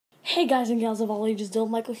Hey guys and gals of all ages,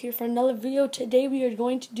 Dylan Michael here for another video. Today we are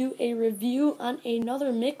going to do a review on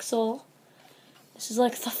another Mixel. This is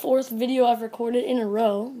like the fourth video I've recorded in a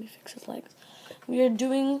row. Let me fix his legs. We are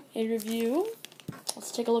doing a review.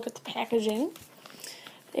 Let's take a look at the packaging.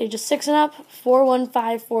 Ages 6 and up,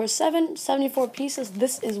 41547, 74 pieces.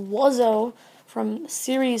 This is Wuzzo from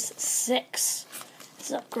Series 6. This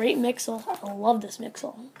is a great Mixel. I love this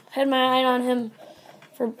Mixel. I've had my eye on him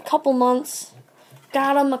for a couple months.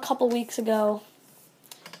 Got him a couple weeks ago.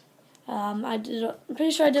 I'm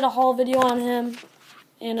pretty sure I did a haul video on him,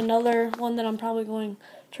 and another one that I'm probably going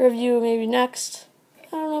to review maybe next.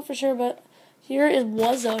 I don't know for sure, but here is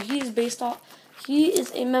Wuzzo. He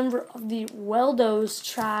is a member of the Weldos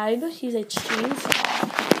tribe. He's a chainsaw.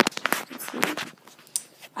 You can see.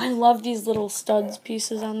 I love these little studs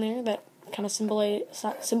pieces on there that kind of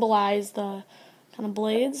symbolize the kind of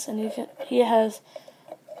blades, and he has.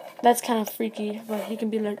 That's kind of freaky, but he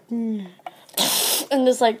can be like, and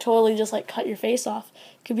just like totally just like cut your face off.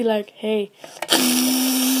 It could be like, hey,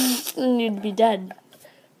 and you'd be dead.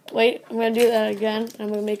 Wait, I'm going to do that again. I'm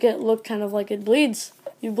going to make it look kind of like it bleeds.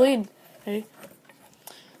 You bleed. Hey.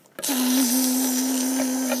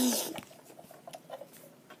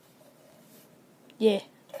 Yeah.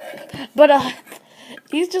 But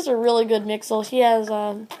he's just a really good Mixel. He has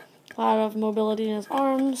a lot of mobility in his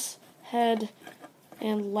arms, head,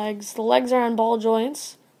 and legs. The legs are on ball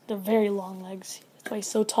joints. They're very long legs. That's why he's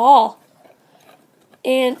so tall.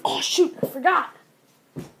 And, oh shoot, I forgot.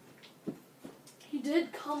 He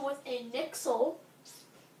did come with a Mixel.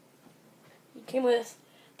 He came with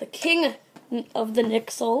the king of the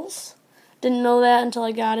Mixels. Didn't know that until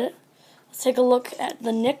I got it. Let's take a look at the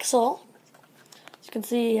Mixel. As you can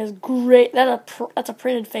see, he has great, that's a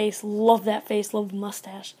printed face. Love that face, love the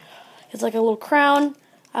mustache. It's like a little crown.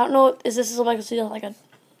 I don't know, is this like a,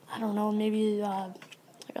 I don't know, maybe like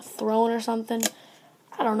a throne or something.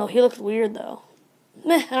 I don't know, he looks weird though.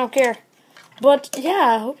 Meh, I don't care. But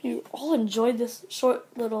yeah, I hope you all enjoyed this short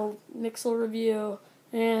little Mixel review.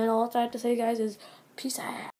 And all I have to say, guys, is peace out.